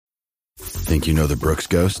Think you know the Brooks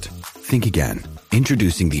Ghost? Think again.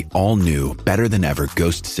 Introducing the all-new, better-than-ever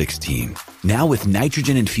Ghost 16. Now with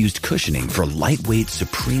nitrogen-infused cushioning for lightweight,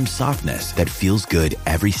 supreme softness that feels good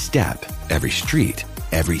every step, every street,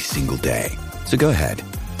 every single day. So go ahead,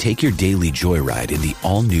 take your daily joyride in the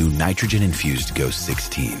all-new nitrogen-infused Ghost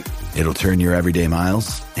 16. It'll turn your everyday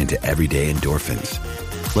miles into everyday endorphins.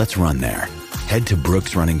 Let's run there. Head to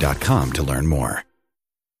brooksrunning.com to learn more.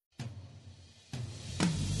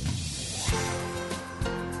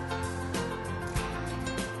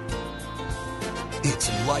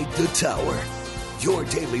 It's Light the Tower, your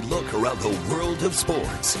daily look around the world of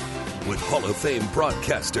sports. With Hall of Fame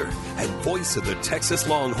broadcaster and voice of the Texas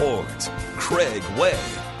Longhorns, Craig Way,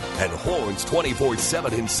 and Horns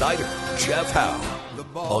 24/7 insider, Jeff Howe.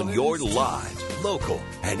 On your live, local,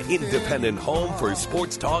 and independent home for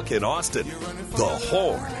sports talk in Austin, The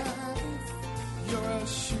Horn. You're a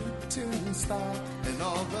shooting star in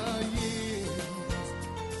all the years.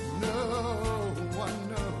 No one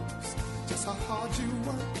knows just how hard you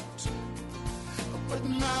worked, but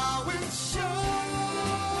now it shows.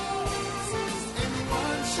 In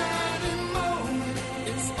one shining moment,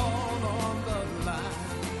 it's all on the line.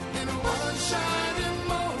 In one shining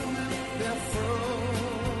moment, they're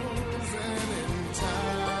frozen in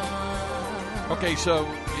time. Okay, so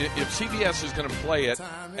if CBS is going to play it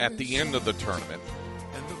at the end of the tournament,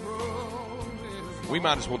 we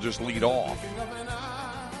might as well just lead off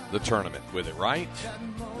the tournament with it, right?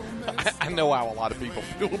 I know how a lot of people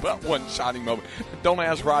feel about one shining moment. Don't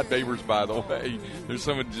ask Rod Babers, by the way. There's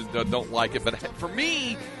someone who just don't like it. But for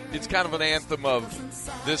me, it's kind of an anthem of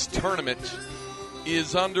this tournament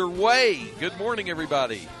is underway. Good morning,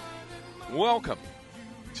 everybody. Welcome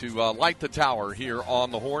to Light the Tower here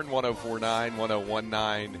on the Horn, 104.9,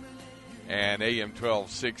 101.9, and AM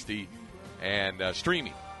 1260, and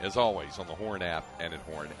streaming, as always, on the Horn app and at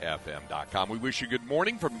hornfm.com. We wish you good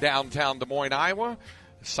morning from downtown Des Moines, Iowa,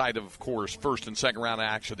 site of course, first and second round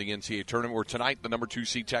action of the NCAA tournament, where tonight the number 2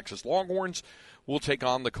 seed Texas Longhorns will take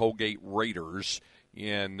on the Colgate Raiders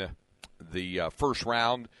in the first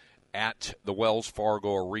round at the Wells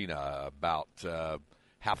Fargo Arena, about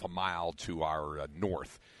half a mile to our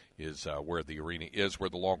north is where the arena is,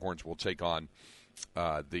 where the Longhorns will take on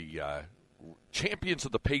the champions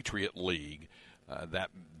of the Patriot League,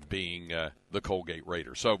 that being the Colgate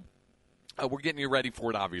Raiders. So we're getting you ready for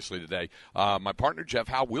it, obviously, today. My partner, Jeff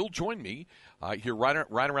Howe, will join me here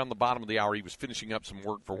right around the bottom of the hour. He was finishing up some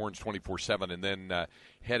work for Horns 24/7 and then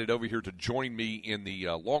headed over here to join me in the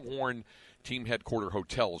Longhorn Team Headquarter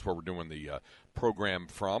Hotel is where we're doing the program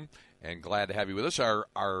from. And glad to have you with us.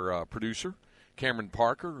 Our producer, Cameron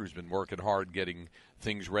Parker, who's been working hard getting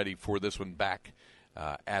things ready for this one back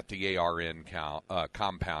at the ARN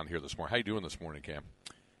compound here this morning. How you doing this morning, Cam?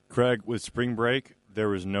 Craig, with spring break, there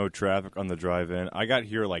was no traffic on the drive-in. I got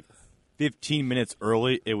here like 15 minutes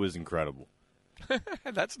early. It was incredible.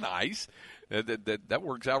 That's nice. That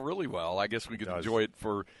works out really well. I guess we could enjoy it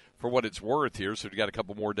for what it's worth here. So we got a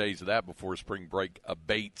couple more days of that before spring break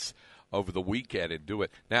abates over the weekend and do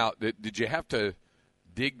it. Now, did you have to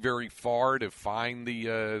dig very far to find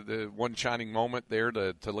the one shining moment there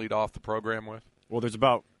to lead off the program with? Well, there's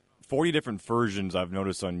about 40 different versions I've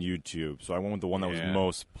noticed on YouTube, so I went with the one that was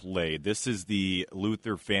most played. This is the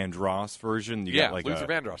Luther Vandross version. You got like Luther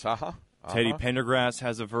Vandross, Teddy Pendergrass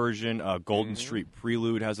has a version. Golden Street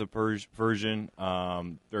Prelude has a version.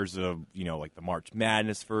 There's like the March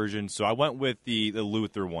Madness version. So I went with the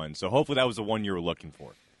Luther one. So hopefully that was the one you were looking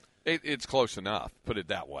for. It's close enough, put it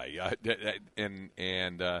that way.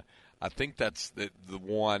 And I think that's the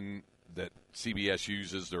one that CBS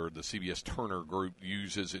uses, or the CBS Turner Group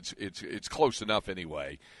uses. It's close enough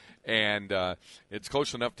anyway, and it's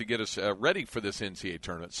close enough to get us ready for this NCAA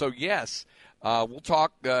tournament. So yes, we'll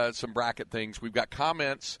talk some bracket things. We've got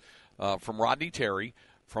comments from Rodney Terry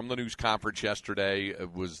from the news conference yesterday.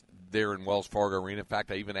 It was there in Wells Fargo Arena. In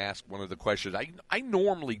fact, I even asked one of the questions. I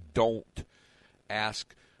normally don't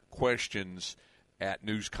ask questions at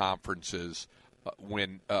news conferences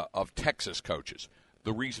of Texas coaches.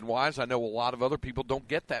 The reason why is I know a lot of other people don't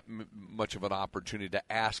get that much of an opportunity to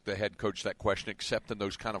ask the head coach that question, except in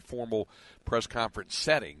those kind of formal press conference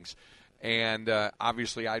settings. And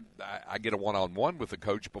obviously, I get a one-on-one with the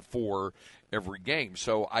coach before every game,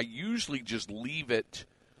 so I usually just leave it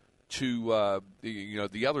to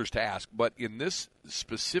the others to ask. But in this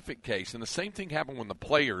specific case, and the same thing happened when the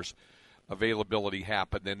players' availability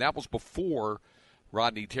happened, and that was before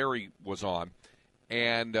Rodney Terry was on.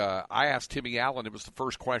 And I asked Timmy Allen. It was the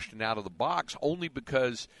first question out of the box, only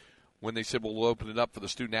because when they said, well, we'll open it up for the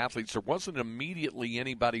student athletes, there wasn't immediately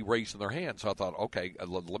anybody raising their hand. So I thought, okay,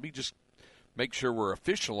 let me just make sure we're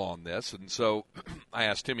official on this. And so I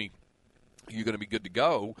asked Timmy, are you going to be good to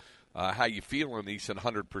go? How you feeling? He said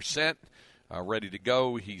 100%, ready to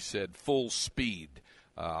go. He said full speed.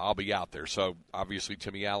 I'll be out there. So obviously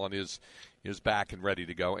Timmy Allen is back and ready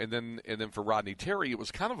to go. And then for Rodney Terry, it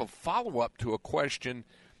was kind of a follow-up to a question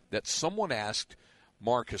that someone asked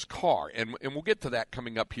Marcus Carr. And we'll get to that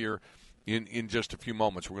coming up here in just a few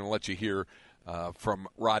moments. We're going to let you hear from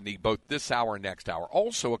Rodney both this hour and next hour.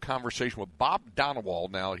 Also a conversation with Bob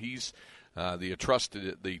Donewald. Now he's the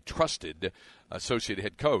trusted associate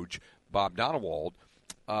head coach, Bob Donewald,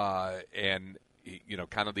 and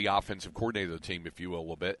kind of the offensive coordinator of the team, if you will, a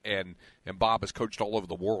little bit. And Bob has coached all over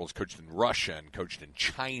the world. He's coached in Russia and coached in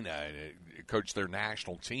China and coached their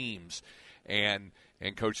national teams and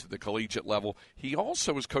coached at the collegiate level. He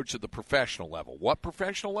also has coached at the professional level. What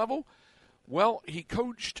professional level? Well, he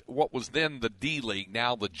coached what was then the D-League,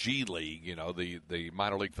 now the G-League, the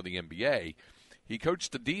minor league for the NBA. He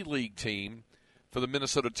coached the D-League team for the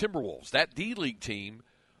Minnesota Timberwolves. That D-League team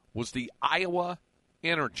was the Iowa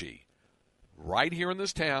Energy, right here in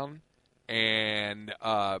this town, and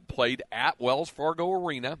played at Wells Fargo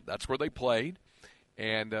Arena. That's where they played.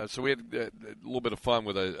 And so we had a little bit of fun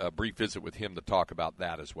with a brief visit with him to talk about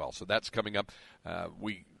that as well. So that's coming up.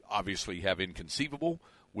 We obviously have Inconceivable,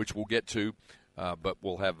 which we'll get to, but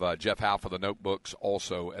we'll have Jeff Howe for the notebooks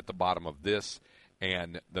also at the bottom of this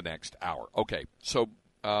and the next hour. Okay, so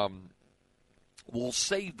we'll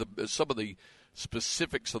save some of the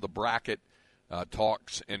specifics of the bracket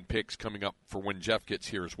talks and picks coming up for when Jeff gets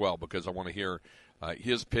here as well, because I want to hear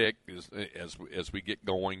his pick as we get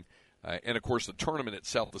going. And, of course, the tournament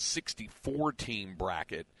itself, the 64-team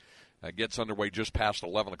bracket, gets underway just past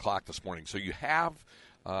 11 o'clock this morning. So you have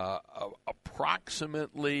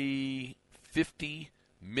approximately 50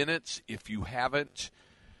 minutes if you haven't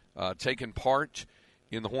taken part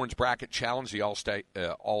in the Horns Bracket Challenge, the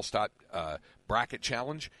All-Star Bracket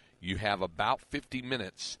Challenge. You have about 50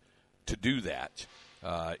 minutes to do that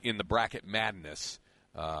in the Bracket Madness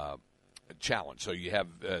Challenge. So you have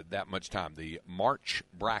that much time. The March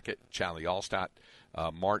Bracket Challenge, the All-Star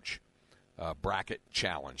March Bracket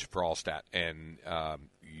Challenge for All-Stat. And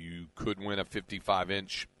you could win a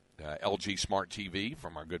 55-inch LG Smart TV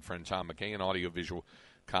from our good friend Tom McKay, an audiovisual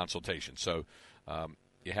consultation. So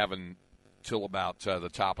you have until about the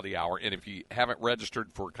top of the hour. And if you haven't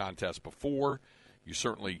registered for a contest before, you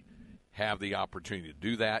certainly have the opportunity to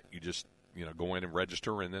do that. You just go in and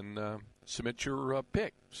register and then submit your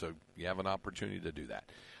pick. So you have an opportunity to do that.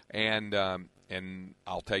 And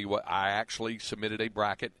I'll tell you what, I actually submitted a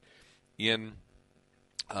bracket in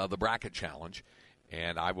the Bracket Challenge,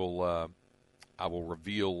 and I will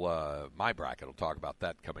reveal my bracket. I'll talk about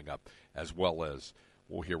that coming up, as well as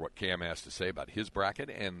we'll hear what Cam has to say about his bracket,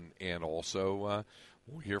 and also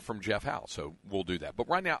we'll hear from Jeff Howe. So we'll do that. But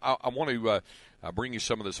right now, I want to bring you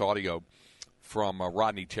some of this audio from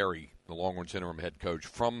Rodney Terry, the Longhorns interim head coach,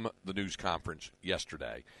 from the news conference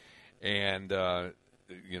yesterday. And,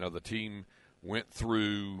 the team went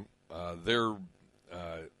through their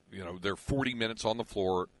 40 minutes on the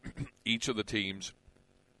floor. Each of the teams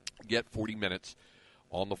get 40 minutes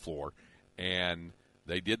on the floor, and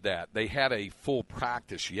they did that. They had a full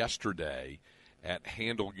practice yesterday at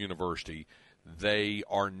Handel University. They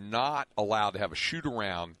are not allowed to have a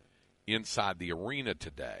shoot-around inside the arena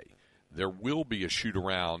today. There will be a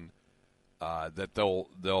shoot-around that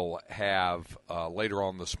they'll have later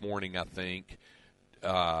on this morning, I think,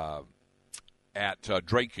 at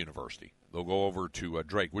Drake University. They'll go over to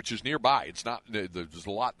Drake, which is nearby. It's not. There's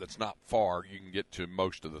a lot that's not far. You can get to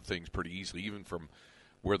most of the things pretty easily, even from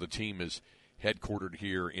where the team is headquartered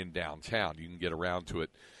here in downtown. You can get around to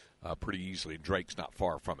it pretty easily, and Drake's not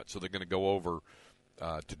far from it. So they're going to go over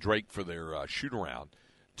to Drake for their shoot-around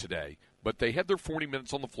today. But they had their 40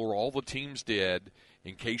 minutes on the floor. All the teams did.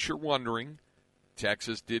 In case you're wondering,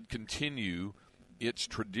 Texas did continue its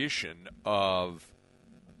tradition of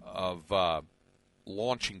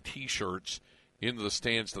launching T-shirts into the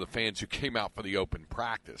stands to the fans who came out for the open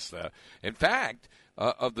practice. In fact,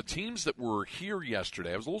 of the teams that were here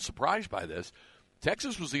yesterday, I was a little surprised by this.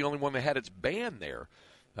 Texas was the only one that had its band there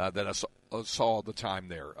that I saw at the time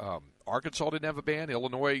there. Arkansas didn't have a band.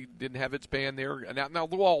 Illinois didn't have its band there. Now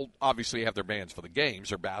they'll all obviously have their bands for the games,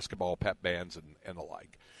 their basketball pep bands and the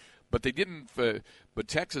like. But they didn't. But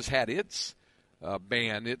Texas had its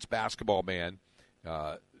band, its basketball band,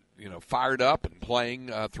 fired up and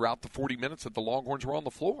playing throughout the 40 minutes that the Longhorns were on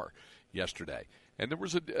the floor yesterday. And there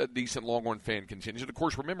was a decent Longhorn fan contingent. Of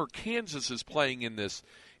course, remember, Kansas is playing in this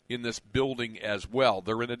building as well.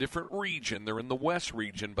 They're in a different region. They're in the West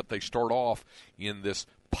region, but they start off in this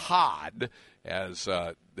pod as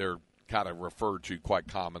they're kind of referred to quite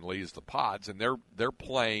commonly as the Pods, and they're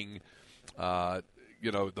playing, the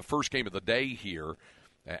first game of the day here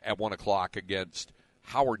at 1 o'clock against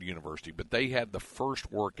Howard University. But they had the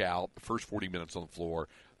first workout, the first 40 minutes on the floor,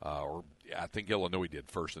 or I think Illinois did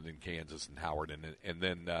first, and then Kansas and Howard, and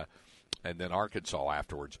then Arkansas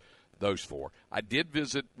afterwards. Those four. I did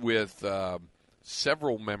visit with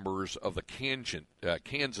several members of the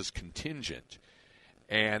Kansas contingent,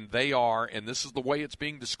 and they are, and this is the way it's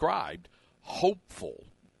being described, hopeful,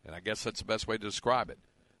 and I guess that's the best way to describe it.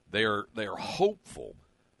 They are hopeful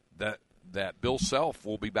that Bill Self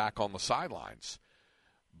will be back on the sidelines,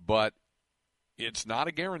 but it's not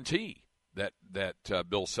a guarantee that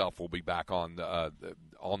Bill Self will be back on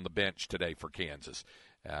the bench today for Kansas,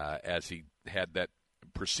 as he had that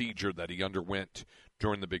procedure that he underwent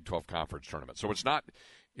during the Big 12 Conference Tournament. So it's not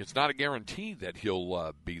a guarantee that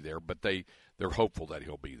he'll be there, but they're hopeful that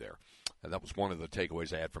he'll be there. And that was one of the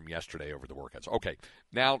takeaways I had from yesterday over the workouts. Okay,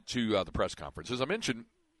 now to the press conference. As I mentioned,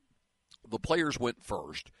 the players went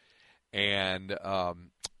first, and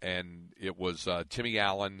it was Timmy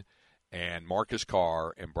Allen and Marcus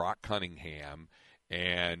Carr and Brock Cunningham,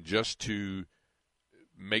 and just to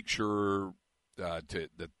make sure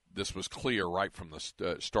that this was clear right from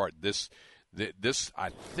the start, this I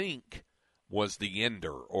think was the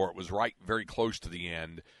ender, or it was very close to the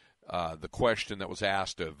end. The question that was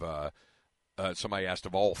asked of somebody asked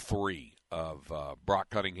of all three of Brock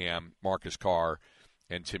Cunningham, Marcus Carr,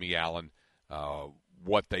 and Timmy Allen,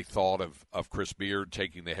 what they thought of Chris Beard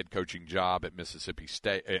taking the head coaching job at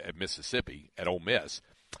Mississippi at Ole Miss,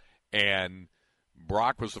 and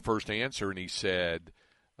Brock was the first to answer, and he said,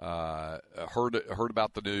 heard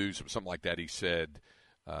about the news, something like that. He said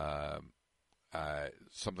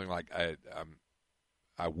something like,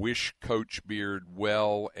 I wish Coach Beard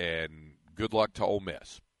well and good luck to Ole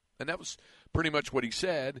Miss. And that was pretty much what he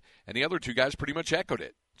said, and the other two guys pretty much echoed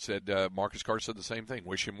it. Said Marcus Carr said the same thing,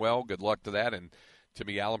 wish him well, good luck to that, and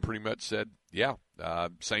Timmy Allen pretty much said, yeah,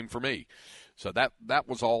 same for me. So that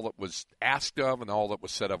was all that was asked of and all that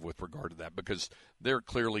was said of with regard to that, because they're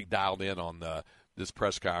clearly dialed in on this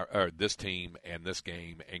team and this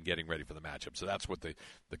game and getting ready for the matchup. So that's what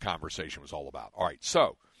the conversation was all about. All right,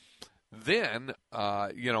 so then,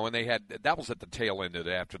 and they had – that was at the tail end of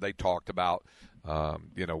it after they talked about,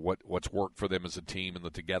 what's worked for them as a team and the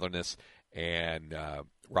togetherness and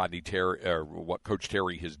Rodney Terry, or what Coach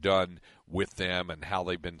Terry has done with them and how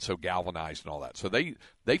they've been so galvanized and all that. So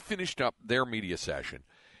they finished up their media session,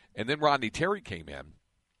 and then Rodney Terry came in,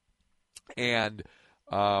 and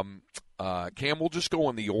Cam, we'll just go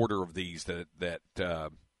in the order of these that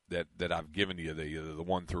I've given you, the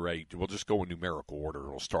 1 through 8. We'll just go in numerical order.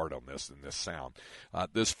 We'll start on this in this sound.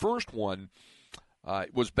 This first one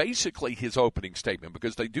was basically his opening statement,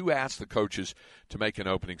 because they do ask the coaches to make an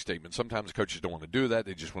opening statement. Sometimes the coaches don't want to do that.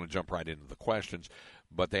 They just want to jump right into the questions.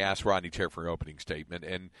 But they asked Rodney Terry for an opening statement,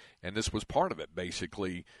 and this was part of it,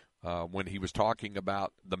 basically, when he was talking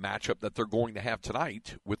about the matchup that they're going to have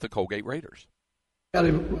tonight with the Colgate Raiders. Got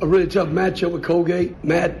a really tough matchup with Colgate.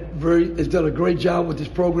 Matt has done a great job with this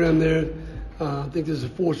program there. I think this is a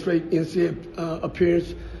 4th straight NCAA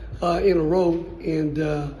appearance in a row,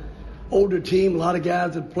 and older team. A lot of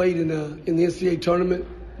guys have played in the NCAA tournament.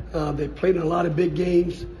 They've played in a lot of big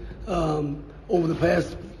games over the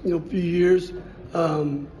past few years.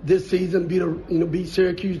 This season, beat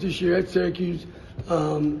Syracuse this year at Syracuse. You're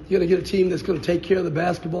going to get a team that's going to take care of the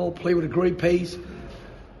basketball, play with a great pace.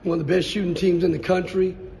 One of the best shooting teams in the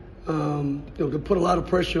country. To put a lot of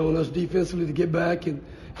pressure on us defensively to get back and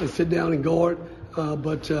sit down and guard.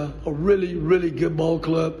 But a really, really good ball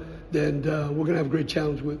club that we're going to have a great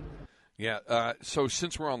challenge with. Yeah, so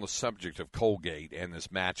since we're on the subject of Colgate and this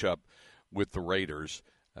matchup with the Raiders,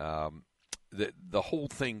 the whole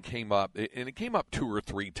thing came up, and it came up 2 or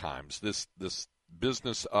 3 times, this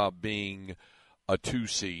business of being a 2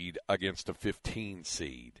 seed against a 15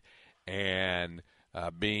 seed, and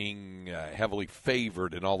being heavily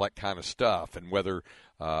favored and all that kind of stuff, and whether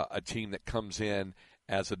a team that comes in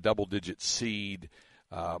as a double-digit seed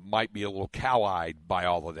might be a little cow-eyed by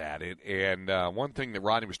all of that. And one thing that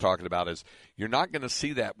Rodney was talking about is you're not going to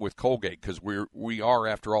see that with Colgate, because we are,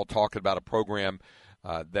 after all, talking about a program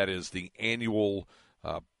that is the annual,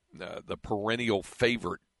 the perennial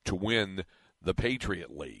favorite to win the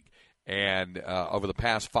Patriot League. And over the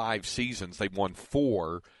past 5 seasons, they've won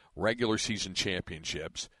 4 regular season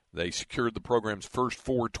championships. They secured the program's first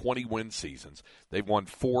 4 20-win seasons. They've won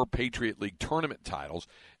 4 Patriot League tournament titles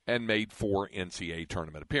and made 4 NCAA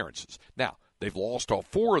tournament appearances. Now, they've lost all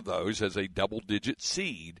 4 of those as a double-digit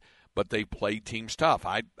seed, but they played teams tough.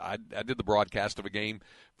 I did the broadcast of a game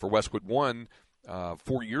for Westwood One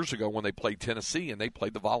 4 years ago when they played Tennessee and they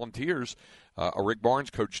played the Volunteers, a Rick Barnes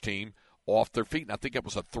coach team, off their feet. And I think it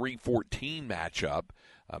was a 3-14 matchup,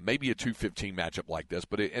 maybe a 2-15 matchup like this.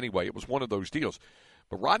 But anyway, it was one of those deals.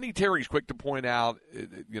 But Rodney Terry's quick to point out,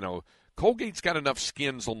 Colgate's got enough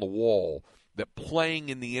skins on the wall that playing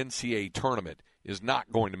in the NCAA tournament is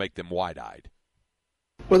not going to make them wide-eyed.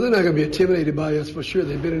 Well, they're not going to be intimidated by us for sure.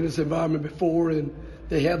 They've been in this environment before, and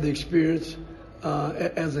they have the experience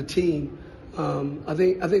as a team. I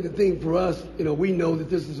think the thing for us, we know that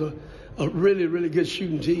this is a really, really good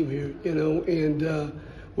shooting team here, and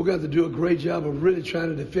we're going to have to do a great job of really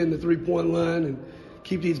trying to defend the three-point line and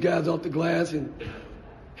keep these guys off the glass and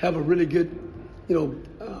have a really good,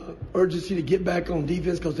 urgency to get back on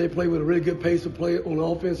defense because they play with a really good pace of play on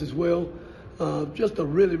offense as well. Just a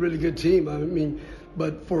really, really good team.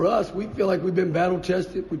 But for us, we feel like we've been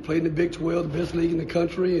battle-tested. We played in the Big 12, the best league in the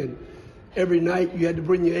country, and every night you had to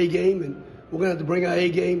bring your A game, and we're going to have to bring our A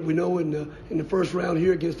game, we know, in the first round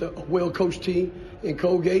here against a well-coached team in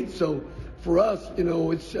Colgate. So for us,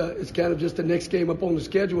 it's kind of just the next game up on the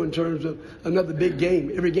schedule in terms of another big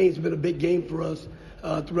game. Every game's been a big game for us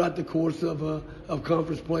throughout the course of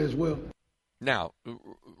conference play as well. Now,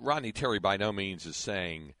 Rodney Terry by no means is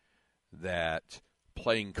saying that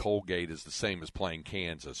playing Colgate is the same as playing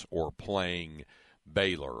Kansas or playing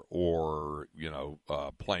Baylor or,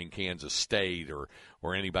 playing Kansas State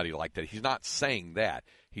or anybody like that. He's not saying that.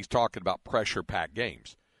 He's talking about pressure-packed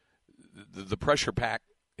games. The pressure-packed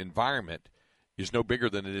environment is no bigger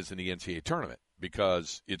than it is in the NCAA tournament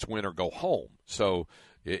because it's win or go home. So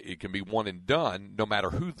it can be one and done no matter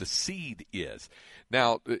who the seed is.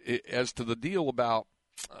 Now, as to the deal about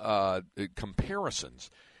comparisons,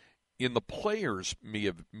 in the players'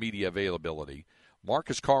 media availability,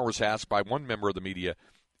 Marcus Carr was asked by one member of the media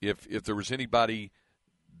if there was anybody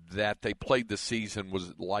that they played this season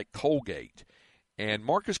was like Colgate. And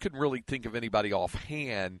Marcus couldn't really think of anybody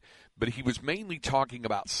offhand, but he was mainly talking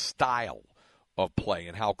about style of play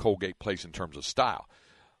and how Colgate plays in terms of style.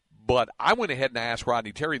 But I went ahead and asked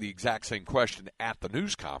Rodney Terry the exact same question at the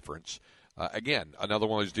news conference. Again, another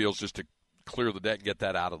one of those deals just to clear the deck and get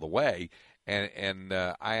that out of the way. And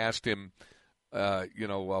I asked him,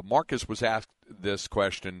 Marcus was asked this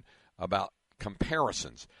question about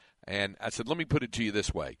comparisons. And I said, let me put it to you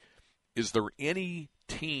this way. Is there any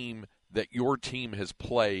team that your team has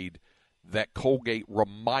played that Colgate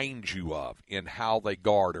reminds you of in how they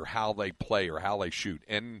guard or how they play or how they shoot?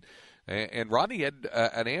 And Rodney had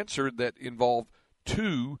an answer that involved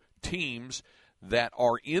two teams that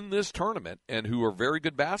are in this tournament and who are very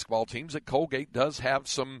good basketball teams that Colgate does have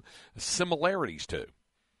some similarities to.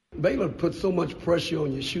 Baylor puts so much pressure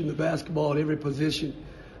on you shooting the basketball at every position,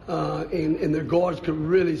 and their guards could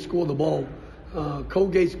really score the ball.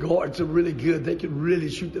 Colgate's guards are really good. They could really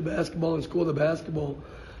shoot the basketball and score the basketball.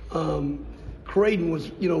 Creighton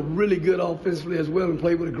was, really good offensively as well and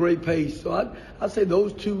played with a great pace. So I'd say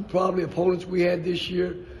those two probably opponents we had this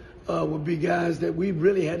year would be guys that we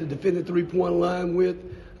really had to defend the three-point line with,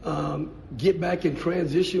 get back in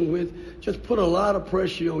transition with, just put a lot of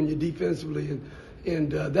pressure on you defensively.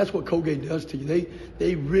 And that's what Colgate does to you.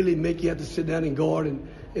 They really make you have to sit down and guard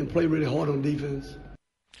and play really hard on defense.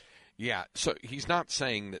 Yeah, so he's not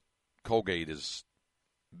saying that Colgate is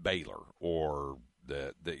Baylor or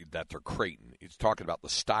that they're Creighton. He's talking about the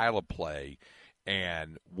style of play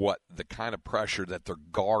and what the kind of pressure that their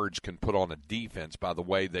guards can put on a defense by the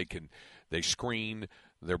way they screen,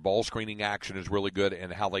 their ball screening action is really good,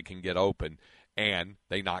 and how they can get open, and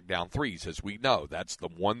they knock down threes. As we know, that's the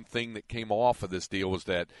one thing that came off of this deal was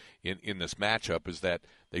that in this matchup is that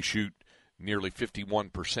they shoot nearly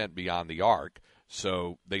 51% beyond the arc,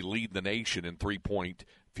 so they lead the nation in three-point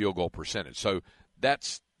field goal percentage. So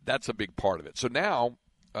that's a big part of it. So now,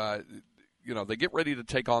 they get ready to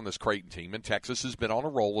take on this Creighton team, and Texas has been on a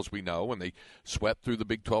roll, as we know, and they swept through the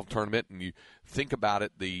Big 12 tournament. And you think about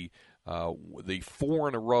it, the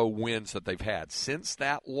 4-in-a-row wins that they've had since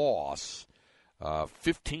that loss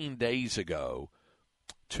 15 days ago.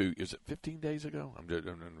 Is it 15 days ago? I'm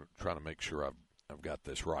trying to make sure I've got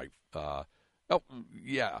this right.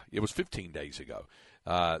 It was 15 days ago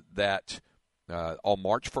that on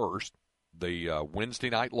March 1st, the Wednesday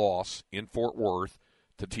night loss in Fort Worth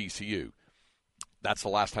to TCU. That's the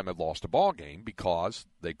last time they've lost a ball game because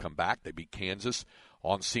they come back. They beat Kansas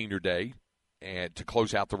on Senior Day and to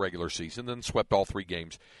close out the regular season, then swept all three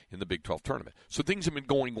games in the Big 12 tournament. So things have been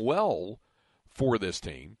going well for this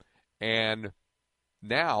team, and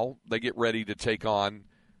now they get ready to take on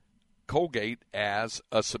Colgate as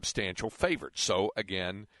a substantial favorite. So,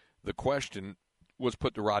 again, the question was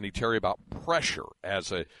put to Rodney Terry about pressure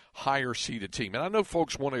as a higher-seeded team. And I know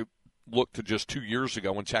folks want look to just 2 years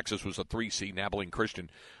ago when Texas was a 3 seed and Abilene Christian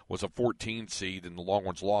was a 14 seed, and the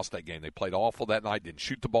Longhorns lost that game. They played awful that night, didn't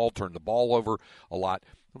shoot the ball, turned the ball over a lot.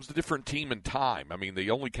 It was a different team in time. I mean, the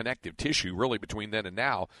only connective tissue really between then and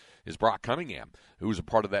now is Brock Cunningham, who was a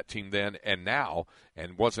part of that team then and now,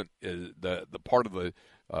 and wasn't the part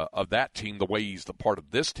of that team the way he's the part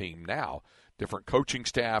of this team now. Different coaching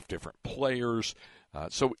staff, different players.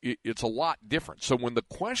 So it's a lot different. So when the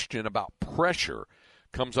question about pressure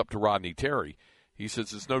comes up to Rodney Terry, he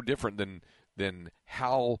says it's no different than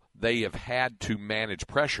how they have had to manage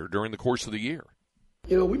pressure during the course of the year.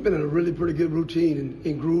 You know, we've been in a really pretty good routine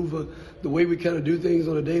and groove, the way we kind of do things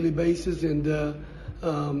on a daily basis. And,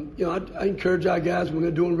 you know, I encourage our guys when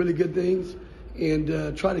they're doing really good things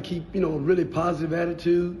and try to keep, you know, a really positive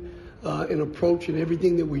attitude and approach in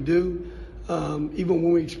everything that we do. Even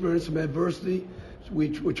when we experience some adversity, we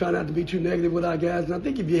try not to be too negative with our guys. And I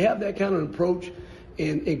think if you have that kind of approach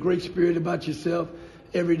and great spirit about yourself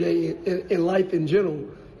every day in life in general,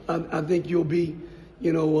 I think you'll be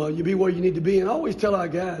you'll be where you need to be. And I always tell our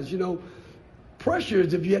guys, you know, pressure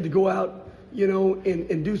is if you had to go out, you know,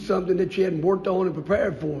 and do something that you hadn't worked on and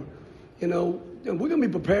prepared for. You know, and we're going to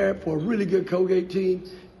be prepared for a really good Colgate team.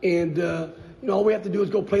 And, you know, all we have to do is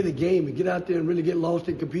go play the game and get out there and really get lost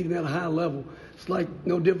in competing at a high level. It's like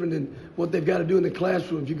no different than what they've got to do in the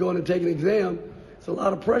classroom. If you go in and take an exam, it's a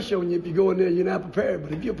lot of pressure on you if you go in there and you're not prepared.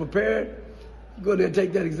 But if you're prepared, you go in there and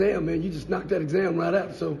take that exam, man, you just knock that exam right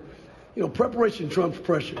out. So, you know, preparation trumps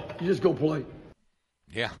pressure. You just go play.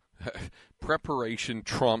 Yeah, preparation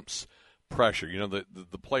trumps pressure. You know,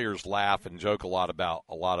 the players laugh and joke a lot about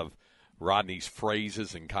a lot of Rodney's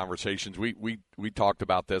phrases and conversations. We talked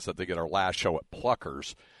about this, I think, at our last show at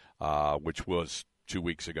Pluckers, which was 2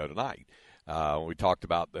 weeks ago tonight. We talked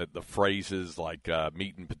about the phrases like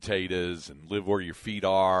meat and potatoes and live where your feet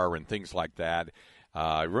are and things like that.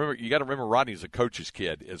 Remember, you got to remember Rodney's a coach's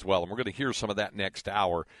kid as well, and we're going to hear some of that next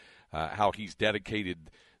hour. How he's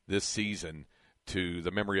dedicated this season to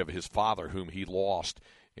the memory of his father, whom he lost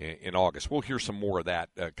in August. We'll hear some more of that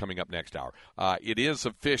coming up next hour. It is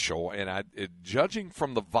official, and judging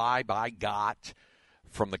from the vibe I got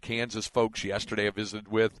from the Kansas folks yesterday I visited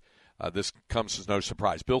with, this comes as no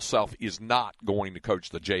surprise. Bill Self is not going to coach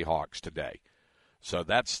the Jayhawks today. So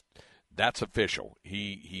that's official.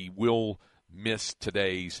 He will miss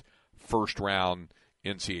today's first-round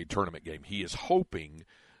NCAA tournament game. He is hoping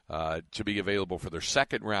to be available for their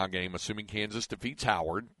second-round game, assuming Kansas defeats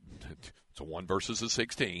Howard. It's a 1 versus a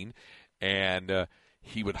 16. And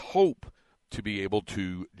he would hope to be able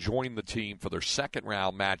to join the team for their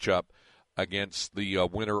second-round matchup against the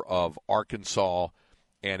winner of Arkansas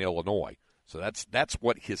and Illinois. So that's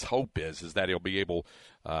what his hope is that he'll be able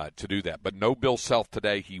to do that. But no Bill Self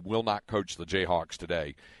today. He will not coach the Jayhawks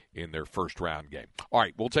today in their first-round game. All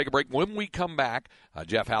right, we'll take a break. When we come back,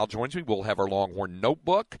 Jeff Howell joins me. We'll have our Longhorn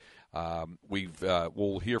Notebook.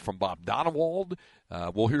 We'll hear from Bob Donewald.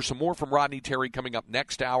 We'll hear some more from Rodney Terry coming up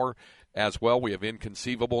next hour as well. We have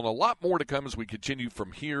Inconceivable and a lot more to come as we continue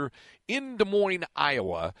from here in Des Moines,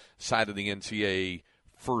 Iowa, side of the NCAA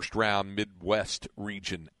first-round Midwest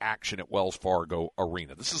region action at Wells Fargo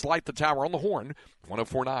Arena. This is Light the Tower on the Horn,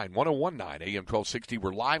 104.9, 101.9, AM 1260.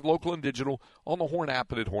 We're live, local, and digital on the Horn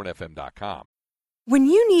app and at hornfm.com. When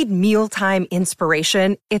you need mealtime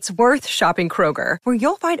inspiration, it's worth shopping Kroger, where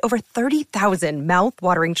you'll find over 30,000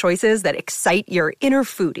 mouth-watering choices that excite your inner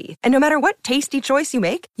foodie. And no matter what tasty choice you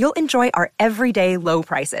make, you'll enjoy our everyday low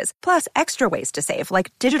prices, plus extra ways to save,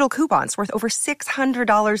 like digital coupons worth over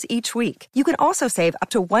 $600 each week. You can also save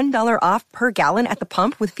up to $1 off per gallon at the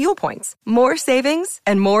pump with fuel points. More savings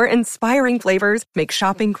and more inspiring flavors make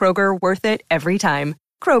shopping Kroger worth it every time.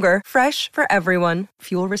 Kroger, fresh for everyone.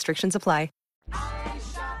 Fuel restrictions apply.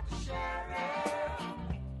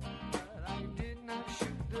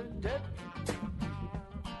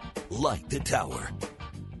 Light the Tower.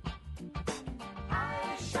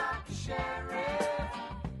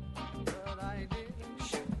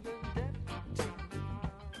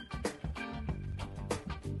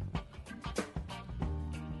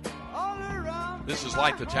 This is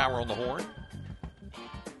Light the Tower on the Horn.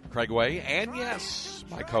 Craig Way, and yes,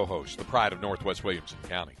 my co-host, the pride of Northwest Williamson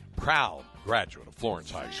County, proud graduate of Florence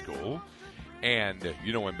High School, and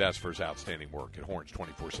you know him best for his outstanding work at Horns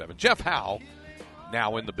 24/7. Jeff Howell,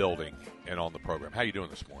 now in the building and on the program. How you doing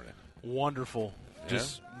this morning? Wonderful. Yeah?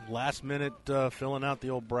 Just last minute filling out the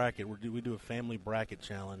old bracket. We do a family bracket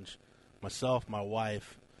challenge. Myself, my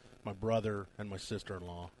wife, my brother, and my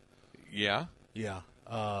sister-in-law. Yeah? Yeah.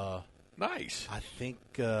 Nice. I think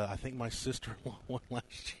my sister-in-law won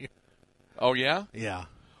last year. Oh, yeah? Yeah.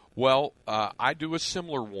 Well, I do a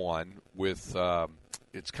similar one with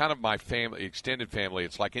it's kind of my family, extended family.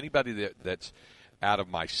 It's like anybody that's out of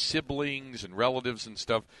my siblings and relatives and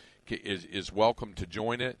stuff is welcome to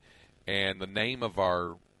join it. And the name of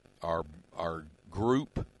our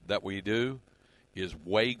group that we do is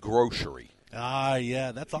Way Grocery.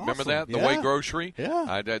 Yeah, that's awesome. Remember that? The Yeah. Way Grocery?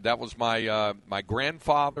 Yeah. That was my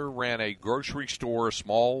grandfather ran a grocery store, a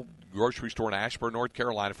small grocery store in Ashburn, North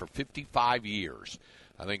Carolina for 55 years.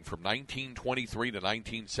 I think from 1923 to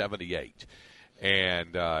 1978.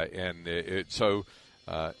 So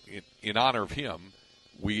in honor of him,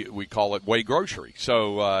 we call it Way Grocery.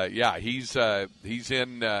 So he's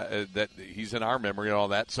in our memory and all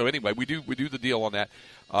that. So anyway, we do the deal on that.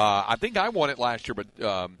 I think I won it last year, but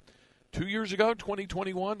 2 years ago,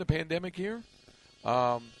 2021, the pandemic year,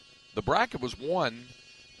 the bracket was won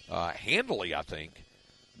handily, I think,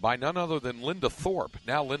 by none other than Linda Thorpe,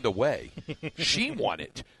 now Linda Way. She won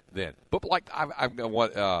it then. But like I've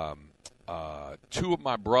got two of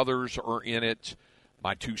my brothers are in it.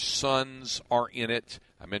 My two sons are in it.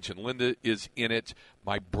 I mentioned Linda is in it.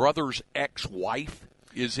 My brother's ex-wife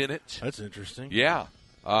is in it. That's interesting. Yeah.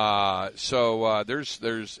 There's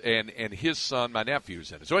and his son, my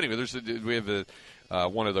nephew's in it. So anyway, we have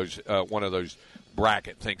one of those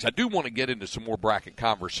bracket things. I do want to get into some more bracket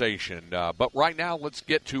conversation, but right now let's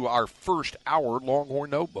get to our first hour Longhorn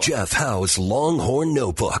Notebook. Jeff Howe's Longhorn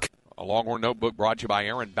Notebook. A Longhorn Notebook brought to you by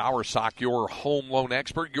Erin Bowersock, your home loan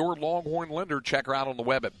expert, your Longhorn lender. Check her out on the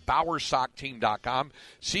web at bowersockteam.com.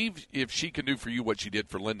 See if she can do for you what she did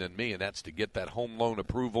for Linda and me, and that's to get that home loan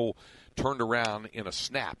approval turned around in a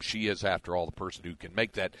snap. She is, after all, the person who can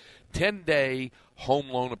make that 10-day home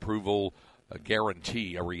loan approval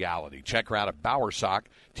guarantee a reality. Check her out at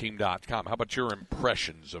bowersockteam.com. How about your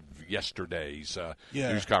impressions of yesterday's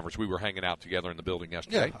news conference? We were hanging out together in the building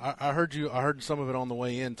yesterday. Yeah, I heard some of it on the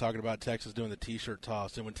way in, talking about Texas doing the T-shirt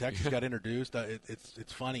toss. And when Texas got introduced,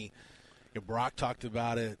 it's funny. You know, Brock talked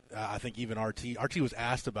about it. I think even RT was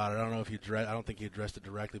asked about it. I don't know if I don't think he addressed it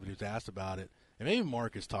directly, but he was asked about it. And maybe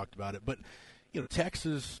Marcus talked about it. But you know,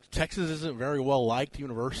 Texas isn't very well liked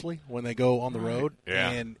universally when they go on the road. Yeah.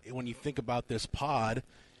 And when you think about this pod,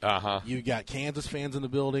 Uh-huh. you've got Kansas fans in the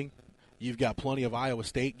building. You've got plenty of Iowa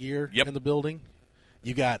State gear in the building.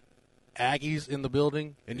 You got Aggies in the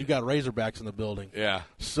building, and you've got Razorbacks in the building. Yeah.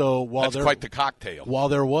 So that's quite the cocktail. While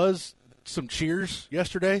there was some cheers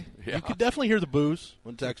yesterday, you could definitely hear the boos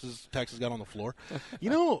when Texas got on the floor.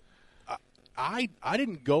 You know, I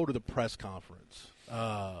didn't go to the press conference.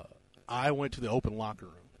 I went to the open locker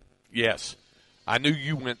room. Yes. I knew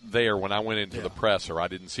you went there when I went into the presser. I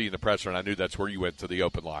didn't see you in the presser, and I knew that's where you went, to the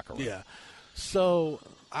open locker room. Yeah. So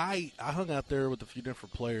I hung out there with a few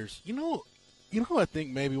different players. You know who I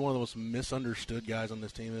think maybe one of the most misunderstood guys on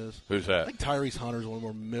this team is? Who's that? I think Tyrese Hunter is one of the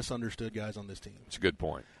more misunderstood guys on this team. It's a good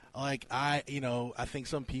point. Like, I think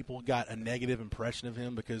some people got a negative impression of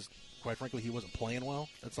him because, quite frankly, he wasn't playing well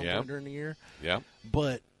at some point during the year. Yeah.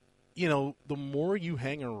 But, you know, the more you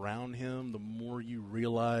hang around him, the more you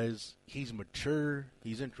realize he's mature,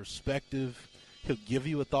 he's introspective, he'll give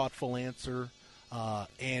you a thoughtful answer,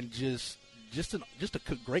 and just a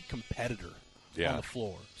great competitor on the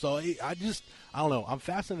floor. So I don't know. I'm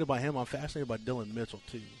fascinated by him. I'm fascinated by Dylan Mitchell,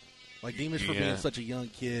 too. Like, Demas, for being such a young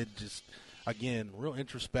kid, just – again, real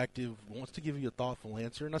introspective, wants to give you a thoughtful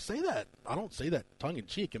answer. And I don't say that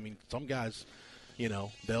tongue-in-cheek. I mean, some guys, you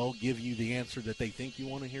know, they'll give you the answer that they think you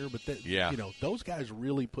want to hear. But, you know, those guys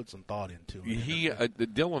really put some thought into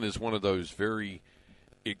it. Dylan is one of those very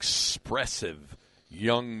expressive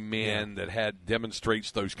young men that demonstrates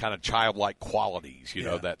those kind of childlike qualities, you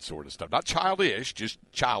know, that sort of stuff. Not childish, just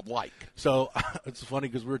childlike. So it's funny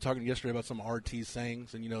because we were talking yesterday about some RT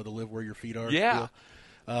sayings and, you know, to live where your feet are. Yeah.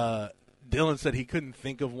 Dylan said he couldn't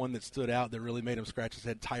think of one that stood out that really made him scratch his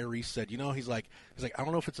head. Tyrese said, you know, he's like, I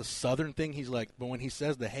don't know if it's a Southern thing. He's like, but when he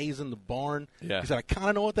says the hay's in the barn, he said, I kind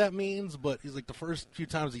of know what that means, but he's like, the first few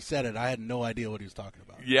times he said it, I had no idea what he was talking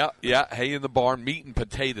about. Yeah, hay in the barn, meat and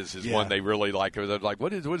potatoes is one they really like. They're like,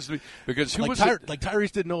 what is because who like was it? Like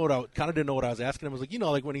Tyrese didn't know what I was asking him. I was like, you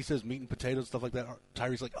know, like when he says meat and potatoes, stuff like that,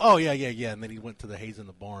 Tyrese like, oh, yeah, and then he went to the hay's in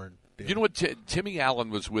the barn. You know what? Timmy Allen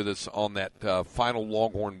was with us on that final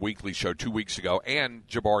Longhorn Weekly show 2 weeks ago, and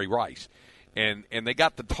Jabari Rice, and they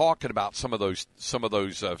got to talking about some of those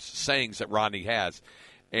sayings that Rodney has,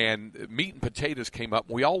 and meat and potatoes came up.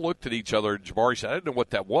 And we all looked at each other. Jabari said, "I didn't know what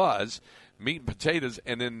that was, meat and potatoes,"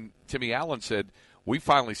 and then Timmy Allen said, "We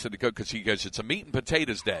finally said to Coach, because he goes, it's a meat and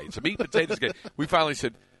potatoes day. It's a meat and potatoes day." We finally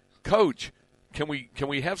said, "Coach, Can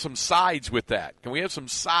we have some sides with that? Can we have some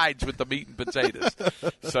sides with the meat and potatoes?"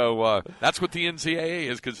 So that's what the NCAA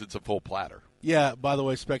is, because it's a full platter. Yeah, by the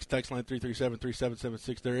way, Specs text line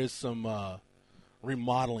 337-3776. There is some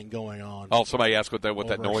remodeling going on. Oh, somebody asked what that over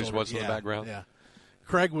noise our shoulder. was in the background? Yeah.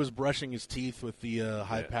 Craig was brushing his teeth with the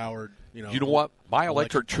high-powered, You know what? My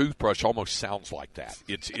electric toothbrush almost sounds like that.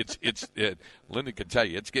 Linda can tell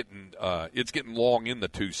you it's getting long in the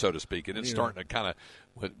tooth, so to speak, and it's starting to kind of.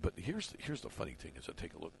 But here's the funny thing: as I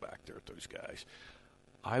take a look back there at those guys,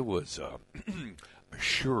 I was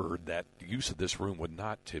assured that the use of this room would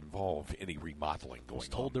not involve any remodeling going on. I was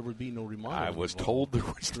told there would be no remodeling. I was told there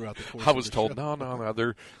was. Throughout the course I was of the told show.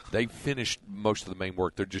 no. They finished most of the main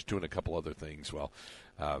work. They're just doing a couple other things. Well.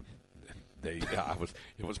 It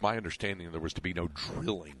was my understanding there was to be no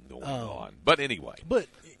drilling going on. But anyway. But,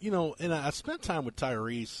 and I spent time with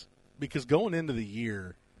Tyrese because going into the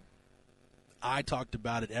year, I talked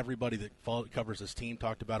about it. Everybody that covers this team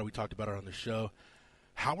talked about it. We talked about it on the show.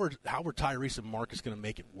 How were Tyrese and Marcus going to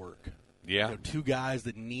make it work? Yeah. Two guys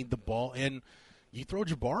that need the ball. And you throw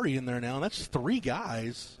Jabari in there now, and that's three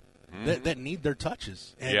guys that need theof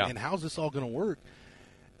touches. And how's this all going to work?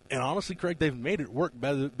 And honestly, Craig, they've made it work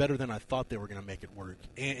better than I thought they were going to make it work.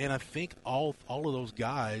 And I think all of those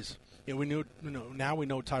guys, we knew, now we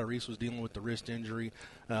know Tyrese was dealing with the wrist injury.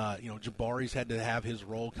 Jabari's had to have his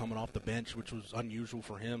role coming off the bench, which was unusual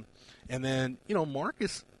for him. And then,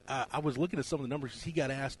 Marcus, I was looking at some of the numbers. He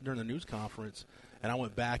got asked during the news conference, and I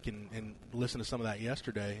went back and listened to some of that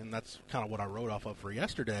yesterday, and that's kind of what I wrote off of for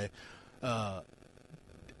yesterday.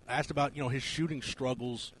 Asked about his shooting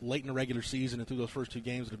struggles late in the regular season and through those first two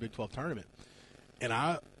games of the Big 12 tournament, and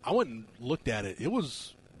I went and looked at it. It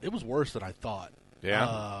was worse than I thought.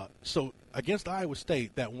 Yeah. So against Iowa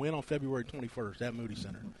State, that win on February 21st at Moody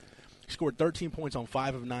Center, he scored 13 points on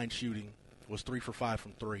 5 of 9 shooting, was 3 for 5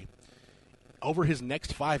 from 3. Over his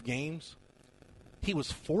next 5 games, he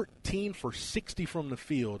was 14 for 60 from the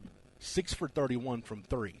field, 6 for 31 from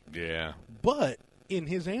 3. Yeah. But in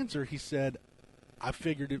his answer, he said, I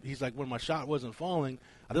figured he's like, when my shot wasn't falling,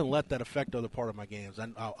 I didn't let that affect other part of my games.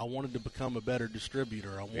 I wanted to become a better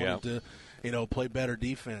distributor. I wanted to, play better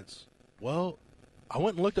defense. Well, I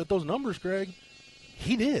went and looked at those numbers, Greg.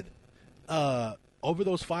 He did. Over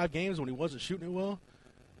those 5 games when he wasn't shooting it well,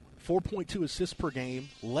 4.2 assists per game,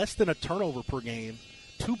 less than a turnover per game,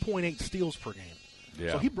 2.8 steals per game.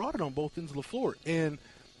 Yeah. So he brought it on both ends of the floor. And,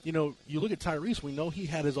 you look at Tyrese, we know he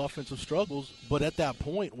had his offensive struggles, but at that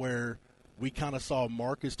point where we kind of saw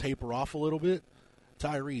Marcus taper off a little bit,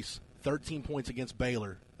 Tyrese, 13 points against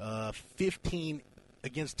Baylor, 15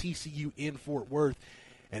 against TCU in Fort Worth.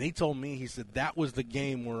 And he told me, he said, that was the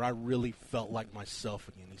game where I really felt like myself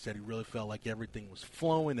again. He said he really felt like everything was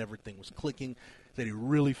flowing, everything was clicking. He said he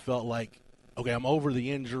really felt like, okay, I'm over the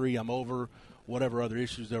injury, I'm over whatever other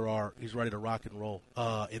issues there are. He's ready to rock and roll.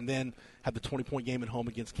 And then had the 20-point game at home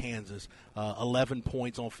against Kansas, 11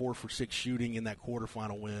 points on 4 for 6 shooting in that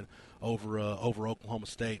quarterfinal win over Oklahoma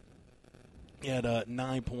State. He had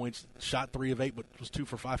 9 points, shot 3 of 8, but was 2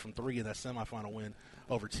 for 5 from 3 in that semifinal win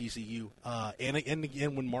over TCU. And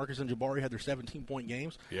again, when Marcus and Jabari had their 17-point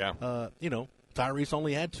games, Tyrese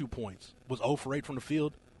only had 2 points, was 0 for 8 from the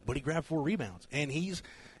field, but he grabbed 4 rebounds. And he's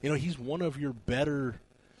one of your better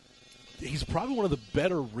 – he's probably one of the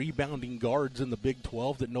better rebounding guards in the Big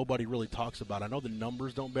 12 that nobody really talks about. I know the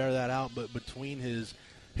numbers don't bear that out, but between his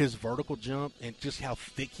vertical jump and just how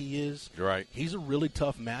thick he is, right, he's a really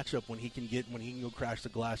tough matchup when he can go crash the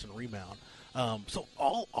glass and rebound. So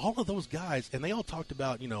all of those guys, and they all talked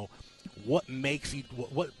about what makes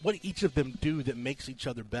what each of them do that makes each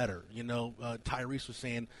other better. Tyrese was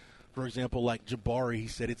saying, for example, like Jabari, he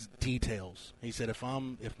said it's details. He said if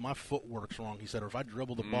my footwork's wrong, he said, or if I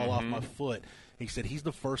dribble the ball off my foot, he said he's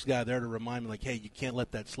the first guy there to remind me, like, hey, you can't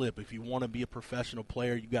let that slip. If you want to be a professional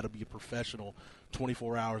player, you got to be a professional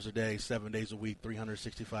 24 hours a day, 7 days a week,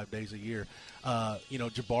 365 days a year.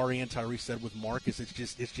 Jabari and Tyrese said with Marcus, it's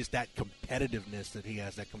just that competitiveness that he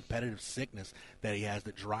has, that competitive sickness that he has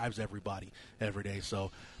that drives everybody every day.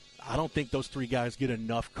 So I don't think those 3 guys get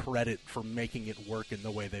enough credit for making it work in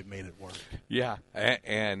the way they've made it work. Yeah,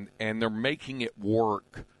 and they're making it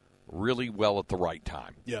work really well at the right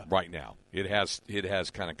time. Yeah. Right now, it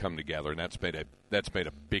has kind of come together, and that's made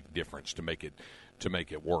a big difference to make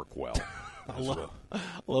it work well. I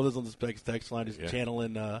love this on the Specs text line. Just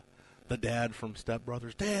channeling the dad from Step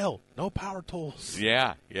Brothers. Dale, no power tools.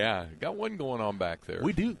 Yeah, got one going on back there.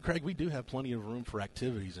 We do, Craig. We do have plenty of room for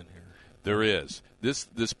activities in here. There is.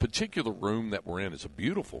 This particular room that we're in is a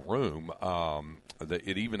beautiful room.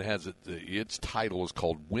 It even has its title is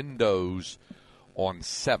called Windows on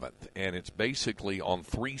 7th, and it's basically on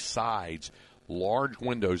 3 sides, large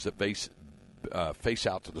windows that face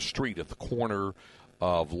out to the street at the corner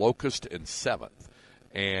of Locust and 7th.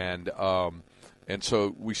 And And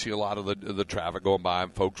so we see a lot of the traffic going by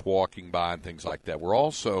and folks walking by and things like that. We're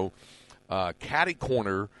also catty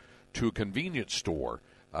corner to a convenience store,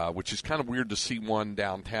 which is kind of weird to see one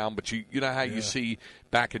downtown. But you know how you see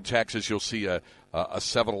back in Texas, you'll see a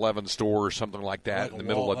 7-Eleven store or something like that in the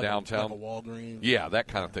middle of downtown. Like a Walgreens. Yeah, that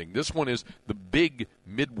kind of thing. This one is the big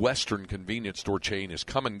Midwestern convenience store chain is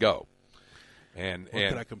Come and Go. And what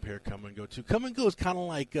could I compare Come and Go to? Come and Go is kind of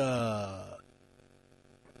like, I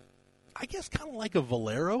guess, kind of like a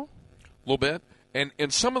Valero. A little bit.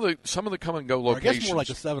 And some of the Come and Go locations. I guess more like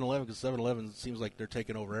a 7-Eleven, because 7-Eleven seems like they're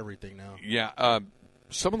taking over everything now. Yeah,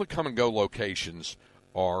 some of the Come and Go locations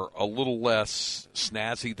are a little less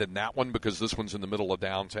snazzy than that one because this one's in the middle of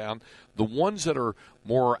downtown. The ones that are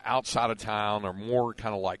more outside of town are more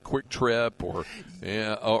kind of like Quick Trip or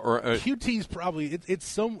QT's probably it's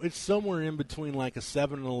somewhere in between like a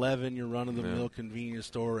 7-Eleven, your run-of-the-mill convenience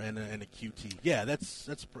store, and a QT. Yeah, that's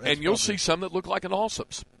and you'll see some that look like an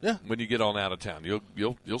Allsup's. Yeah. When you get on out of town,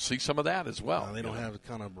 you'll see some of that as well. They don't have the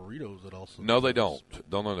kind of burritos that Allsup's. No, they don't.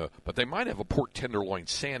 No. But they might have a pork tenderloin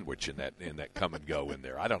sandwich in that Come and Go in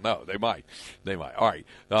there. I don't know. They might. All right.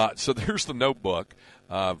 So there's the notebook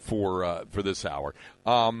for this hour.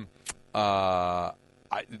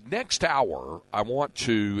 Next hour, I want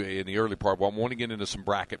to, in the early part, I want to get into some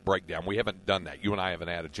bracket breakdown. We haven't done that. You and I haven't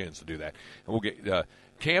had a chance to do that. And we'll get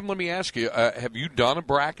Cam. Let me ask you: have you done a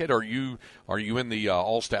bracket? Are you in the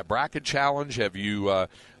All-Stat Bracket Challenge? Have you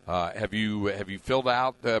filled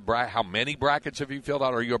out how many brackets have you filled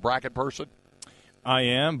out? Are you a bracket person? I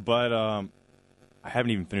am, but I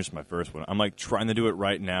haven't even finished my first one. I'm like trying to do it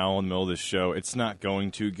right now in the middle of this show. It's not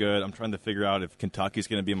going too good. I'm trying to figure out if Kentucky's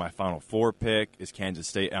going to be my Final Four pick. Is Kansas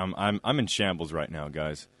State? I'm in shambles right now,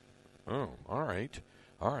 guys. Oh, all right.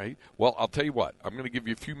 Well, I'll tell you what. I'm going to give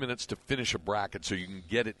you a few minutes to finish a bracket so you can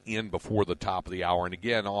get it in before the top of the hour. And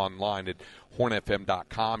again, online at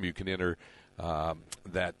hornfm.com, you can enter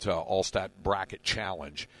that All-Stat Bracket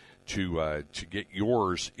Challenge to get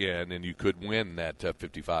yours in, and you could win that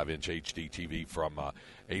 55-inch HD TV from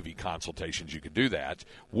AV Consultations. You could do that.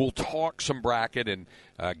 We'll talk some bracket and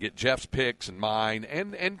get Jeff's picks and mine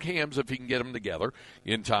and Cam's if he can get them together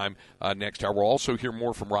in time next hour. We'll also hear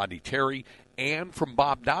more from Rodney Terry and from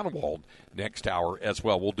Bob Donewald next hour as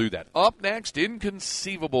well. We'll do that. Up next,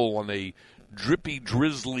 Inconceivable on a drippy,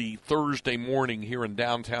 drizzly Thursday morning here in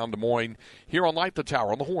downtown Des Moines, here on Light the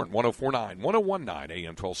Tower on the Horn, 104.9, 101.9,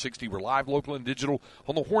 AM 1260. We're live, local, and digital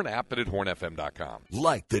on the Horn app and at hornfm.com.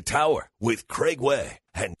 Light the Tower with Craig Way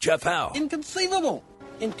and Jeff Howe. Inconceivable.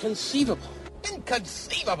 You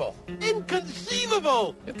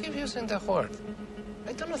keep using the word.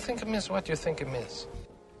 I don't think it means what you think it means.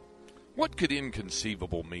 What could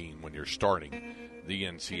inconceivable mean when you're starting the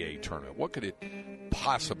NCAA tournament? What could it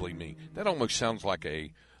possibly mean? That almost sounds like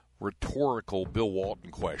a rhetorical Bill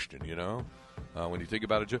Walton question, you know? When you think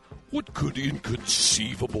about it, Jeff, what could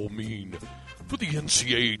inconceivable mean for the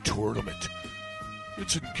NCAA tournament?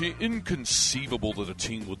 It's inconceivable that a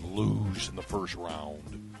team would lose in the first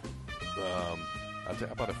round. How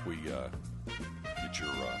about if we get your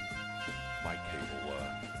mic cable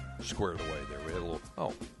squared away there? We had a little.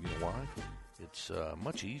 Oh, you know why? It's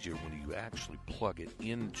much easier when you actually plug it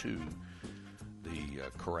into the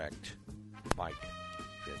correct mic.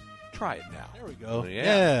 Try it now. There we go.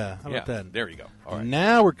 Yeah. How about that? There you go. All right.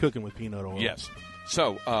 Now we're cooking with peanut oil. Yes.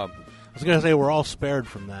 So, I was going to say we're all spared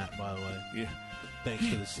from that, by the way. Yeah. Thanks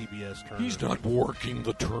to the CBS tournament. He's not working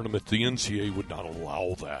the tournament. The NCAA would not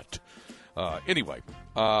allow that. Anyway,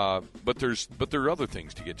 but there are other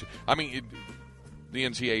things to get to. I mean, the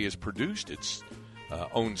NCAA has produced its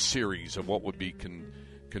own series of what would be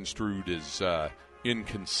construed as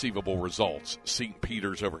inconceivable results. St.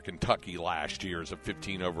 Peter's over Kentucky last year as a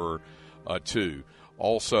 15-2.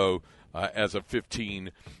 Also, as a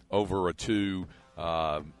 15-2,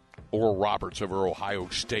 Oral Roberts over Ohio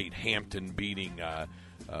State. Hampton beating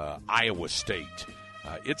Iowa State.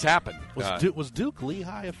 It's happened. Was Duke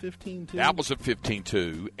Lehigh a 15-2? That was a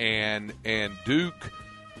 15-2, and Duke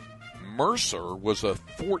Mercer was a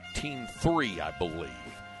 14-3, I believe,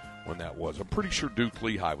 when that was. I'm pretty sure Duke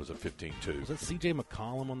Lehigh was a 15-2. Was that C.J.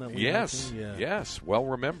 McCollum on that? Yes, yeah. Yes, well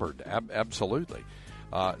remembered, absolutely.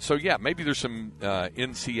 So yeah, maybe there's some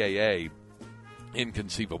NCAA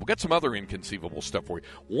inconceivable. We'll get some other inconceivable stuff for you.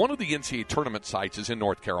 One of the NCAA tournament sites is in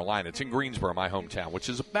North Carolina. It's in Greensboro, my hometown, which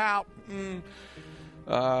is about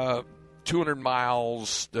 200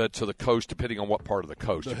 miles to the coast, depending on what part of the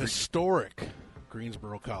coast. The historic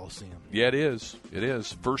Greensboro Coliseum. Yeah, it is. It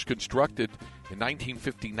is. First constructed in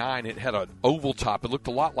 1959. It had an oval top. It looked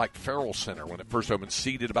a lot like Farrell Center when it first opened,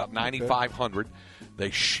 seated about 9,500.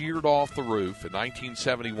 They sheared off the roof in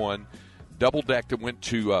 1971. double deck that went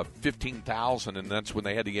to 15,000, and that's when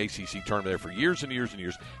they had the ACC tournament there for years and years and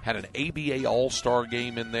years. Had an ABA All-Star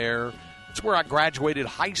game in there. It's where I graduated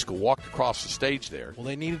high school. Walked across the stage there. Well,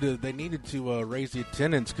 they needed to raise the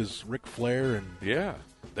attendance because Ric Flair and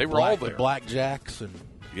they were all there. The Blackjacks and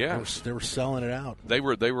yeah, they were selling it out. They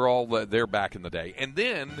were all there back in the day, and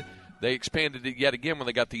then they expanded it yet again when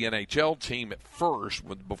they got the NHL team at first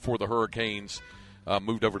before the Hurricanes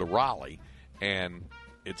moved over to Raleigh, and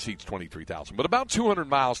it seats 23,000. But about 200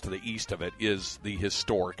 miles to the east of it is the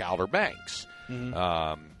historic Outer Banks. Mm-hmm.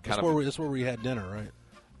 That's where we had dinner,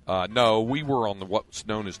 right? No, we were on what's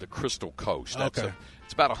known as the Crystal Coast. Okay.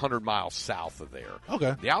 It's about 100 miles south of there.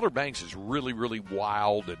 Okay. The Outer Banks is really, really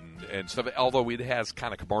wild and stuff, although it has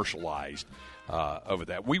kind of commercialized over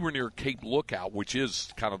that. We were near Cape Lookout, which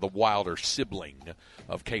is kind of the wilder sibling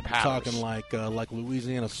of Cape Hatteras. Talking like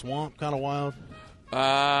Louisiana Swamp kind of wild?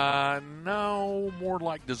 No, more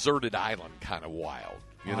like Deserted Island kind of wild.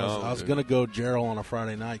 I was going to go Gerald on a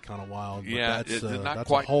Friday night kind of wild. But yeah, that's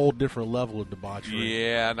a whole different level of debauchery.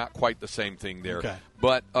 Yeah, not quite the same thing there. Okay.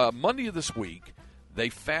 But Monday of this week, they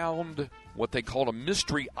found what they called a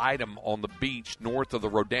mystery item on the beach north of the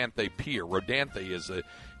Rodanthe Pier. Rodanthe is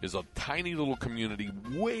a tiny little community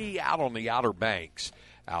way out on the Outer Banks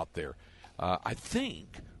out there. I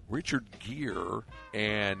think Richard Gere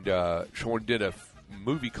and Sean did a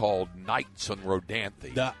movie called Nights on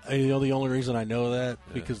Rodanthe. The only reason I know that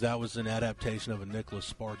because that was an adaptation of a Nicholas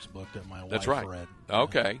Sparks book that my wife read.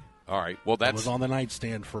 Okay. All right. Well, it was on the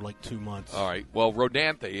nightstand for like 2 months. All right. Well,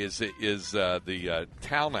 Rodanthe is the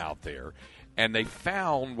town out there, and they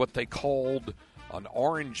found what they called an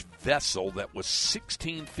orange vessel that was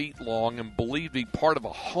 16 feet long and believed to be part of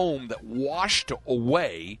a home that washed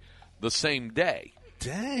away the same day.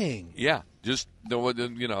 Dang. Yeah, just a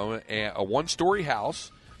one-story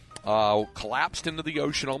house collapsed into the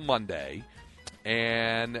ocean on Monday,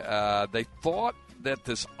 and they thought that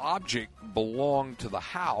this object belonged to the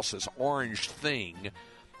house, this orange thing,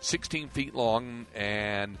 16 feet long,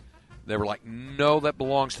 and they were like, no, that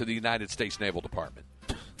belongs to the United States Naval Department.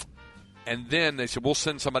 And then they said, we'll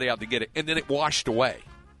send somebody out to get it, and then it washed away.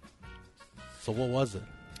 So what was it?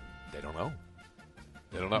 They don't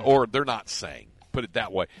know. Or they're not saying. Put it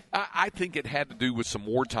that way. I think it had to do with some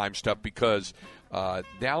wartime stuff because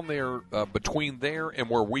down there, between there and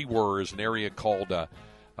where we were, is an area called,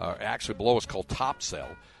 actually below us, called Topsail.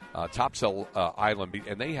 Topsail Island,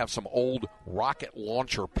 and they have some old rocket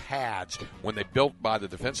launcher pads when they built by the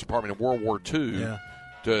Defense Department in World War II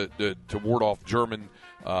to ward off German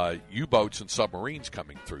U-boats and submarines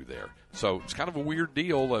coming through there. So it's kind of a weird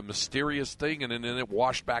deal, a mysterious thing, and then it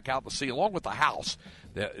washed back out to sea, along with the house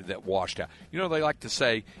that washed out. They like to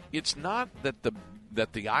say it's not that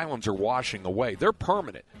the islands are washing away; they're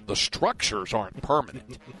permanent. The structures aren't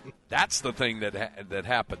permanent. That's the thing that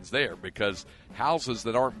happens there, because houses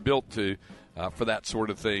that aren't built for that sort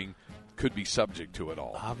of thing could be subject to it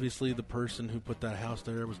all. Obviously, the person who put that house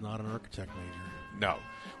there was not an architect major. No.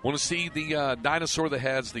 Want to see the dinosaur that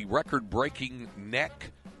has the record-breaking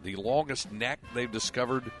neck, the longest neck they've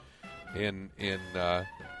discovered in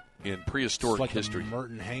prehistoric it's like history. The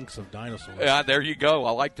Merton Hanks of dinosaurs. Yeah, there you go.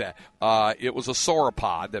 I like that. It was a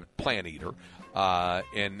sauropod, that plant eater,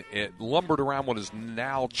 and it lumbered around what is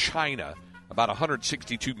now China about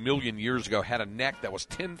 162 million years ago. Had a neck that was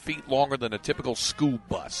 10 feet longer than a typical school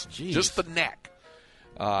bus. Jeez. Just the neck.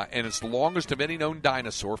 And it's the longest of any known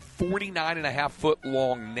dinosaur, 49.5-foot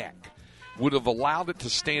long neck. Would have allowed it to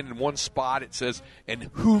stand in one spot, it says, and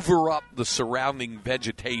hoover up the surrounding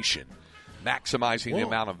vegetation, maximizing the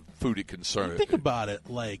amount of food it can serve. Think about it,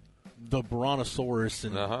 like the Brontosaurus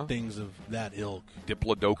and things of that ilk.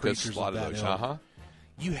 Diplodocus, a lot of those. Ilk.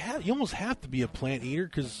 You almost have to be a plant eater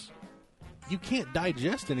because you can't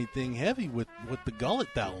digest anything heavy with the gullet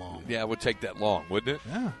that long. Yeah, it would take that long, wouldn't it?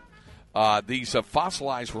 Yeah. These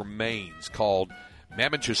fossilized remains called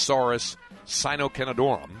Mamenchisaurus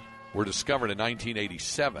sinocanodorum were discovered in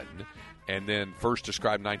 1987 and then first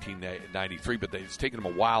described in 1993, but it's taken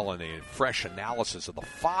them a while in a fresh analysis of the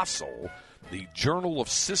fossil. The Journal of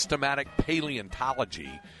Systematic Paleontology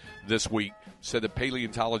this week said that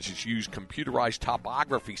paleontologists used computerized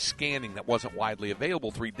topography scanning that wasn't widely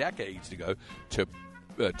available 3 decades ago to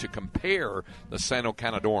compare the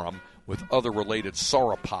Sinocanodorum with other related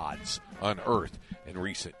sauropods unearthed in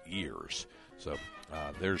recent years. So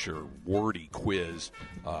there's your wordy quiz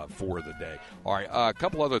for the day. All right, a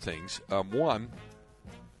couple other things. One,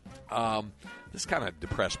 this kind of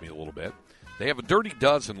depressed me a little bit. They have a Dirty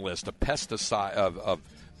Dozen list of pesticide of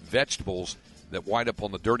vegetables that wind up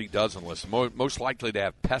on the Dirty Dozen list, most likely to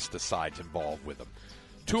have pesticides involved with them.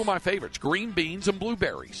 two of my favorites, green beans and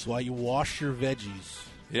blueberries. That's why you wash your veggies.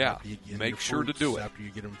 Yeah, after you get make your sure to fruits do it. after you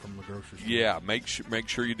get them from the grocery store. Yeah, make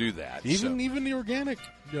sure you do that. Even the organic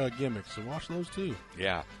gimmicks, so wash those too.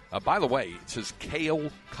 Yeah. By the way, it says kale,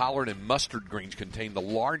 collard, and mustard greens contain the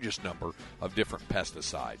largest number of different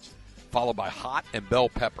pesticides, followed by hot and bell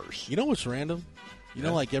peppers. You know what's random? You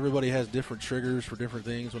know, like everybody has different triggers for different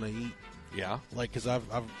things when they eat. Yeah. Like, because I've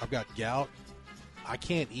got gout, I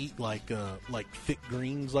can't eat like thick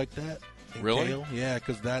greens like that. And Really? Kale. Yeah,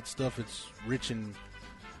 because that stuff, it's rich in.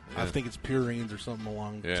 I think it's purines or something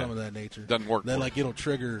along some of that nature. Doesn't work. Then, like, it could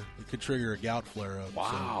trigger a gout flare up.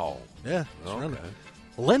 Wow. So, yeah. Okay.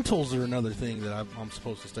 Lentils are another thing that I'm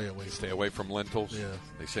supposed to stay away from. Stay away from lentils. Yeah.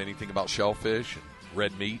 They say anything about shellfish and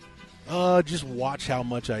red meat? Just watch how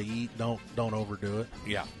much I eat. Don't overdo it.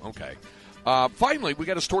 Yeah. Okay. Finally, we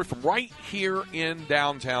got a story from right here in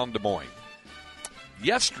downtown Des Moines.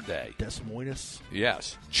 Yesterday. Des Moines.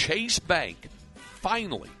 Yes. Chase Bank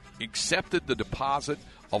finally accepted the deposit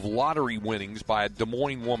of lottery winnings by a Des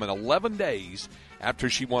Moines woman 11 days after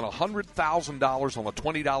she won $100,000 on a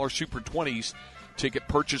 $20 Super 20s ticket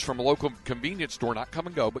purchased from a local convenience store, not Come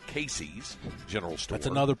and Go, but Casey's General Store. That's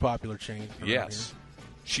another popular chain. Yes.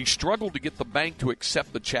 She struggled to get the bank to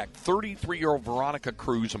accept the check. 33-year-old Veronica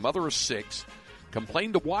Cruz, a mother of 6,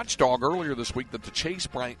 complained to Watchdog earlier this week that the Chase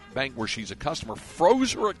Bank, where she's a customer,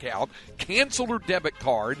 froze her account, canceled her debit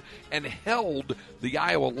card, and held the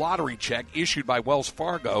Iowa lottery check issued by Wells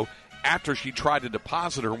Fargo after she tried to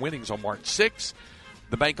deposit her winnings on March 6th.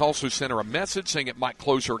 The bank also sent her a message saying it might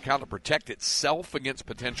close her account to protect itself against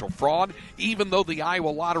potential fraud, even though the Iowa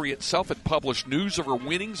lottery itself had published news of her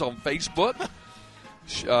winnings on Facebook.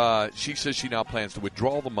 She says she now plans to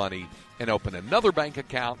withdraw the money and open another bank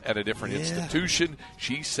account at a different institution.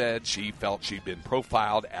 She said she felt she'd been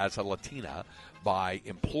profiled as a Latina by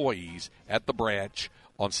employees at the branch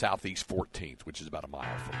on Southeast 14th, which is about a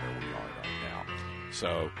mile from where we are right now.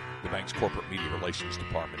 So the bank's corporate media relations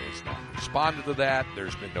department has not responded to that.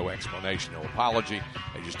 There's been no explanation, no apology.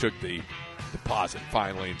 They just took the deposit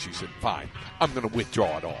finally, and she said, fine, I'm going to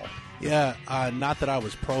withdraw it all. Yeah, not that I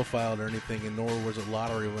was profiled or anything, and nor was it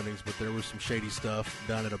lottery winnings, but there was some shady stuff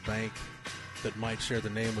done at a bank that might share the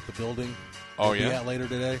name with the building. Oh, Be yeah? at later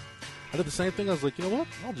today. I did the same thing. I was like, you know what?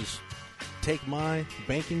 I'll just take my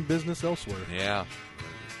banking business elsewhere. Yeah.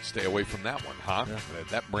 Stay away from that one, huh? Yeah.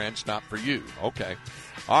 That branch not for you. Okay.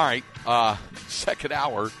 All right. Second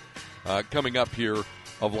hour coming up here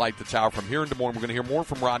of Light the Tower. From here in Des Moines, we're going to hear more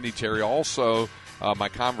from Rodney Terry. Also, my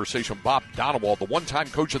conversation with Bob Donewald, the one-time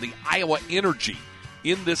coach of the Iowa Energy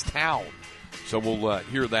in this town. So we'll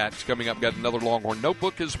hear that. It's coming up. Got another Longhorn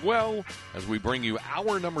Notebook as well as we bring you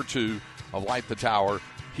hour number 2 of Light the Tower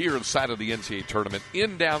here inside of the NCAA tournament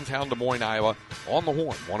in downtown Des Moines, Iowa, on the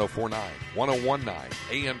Horn, 104.9, 101.9,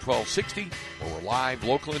 AM 1260, where we're live,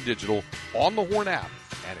 local, and digital on the Horn app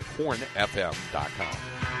and at hornfm.com.